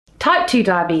Type 2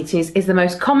 diabetes is the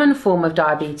most common form of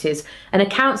diabetes and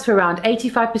accounts for around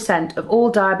 85% of all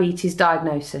diabetes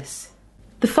diagnosis.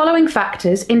 The following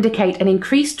factors indicate an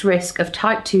increased risk of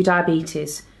type 2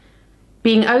 diabetes: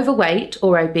 being overweight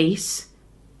or obese,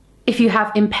 if you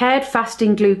have impaired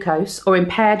fasting glucose or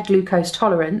impaired glucose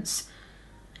tolerance,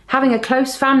 having a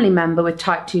close family member with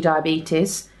type 2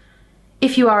 diabetes,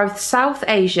 if you are of South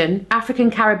Asian, African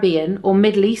Caribbean or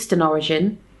Middle Eastern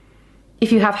origin,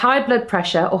 if you have high blood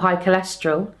pressure or high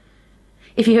cholesterol,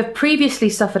 if you have previously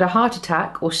suffered a heart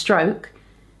attack or stroke,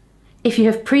 if you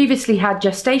have previously had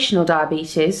gestational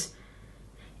diabetes,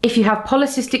 if you have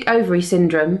polycystic ovary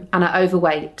syndrome and are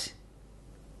overweight.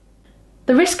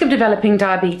 The risk of developing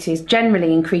diabetes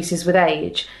generally increases with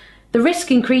age. The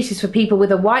risk increases for people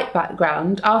with a white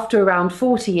background after around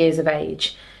 40 years of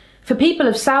age. For people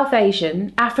of South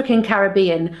Asian, African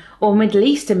Caribbean or Middle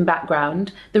Eastern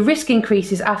background, the risk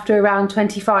increases after around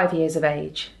 25 years of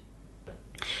age.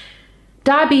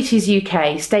 Diabetes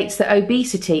UK states that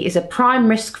obesity is a prime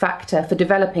risk factor for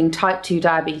developing type 2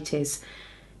 diabetes.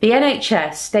 The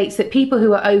NHS states that people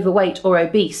who are overweight or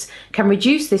obese can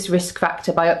reduce this risk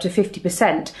factor by up to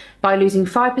 50% by losing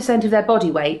 5% of their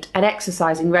body weight and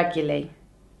exercising regularly.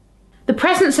 The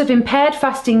presence of impaired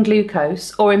fasting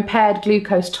glucose or impaired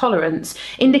glucose tolerance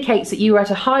indicates that you are at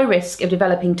a high risk of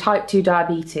developing type 2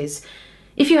 diabetes.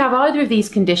 If you have either of these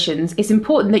conditions, it's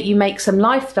important that you make some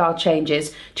lifestyle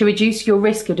changes to reduce your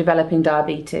risk of developing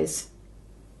diabetes.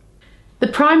 The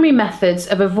primary methods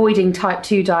of avoiding type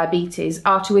 2 diabetes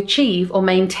are to achieve or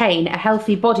maintain a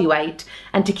healthy body weight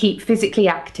and to keep physically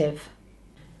active.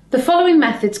 The following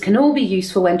methods can all be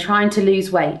useful when trying to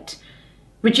lose weight: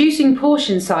 reducing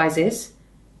portion sizes,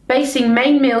 basing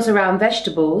main meals around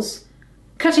vegetables,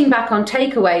 cutting back on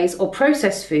takeaways or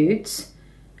processed foods,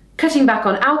 cutting back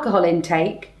on alcohol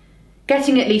intake,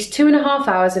 getting at least 2.5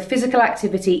 hours of physical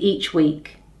activity each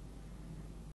week.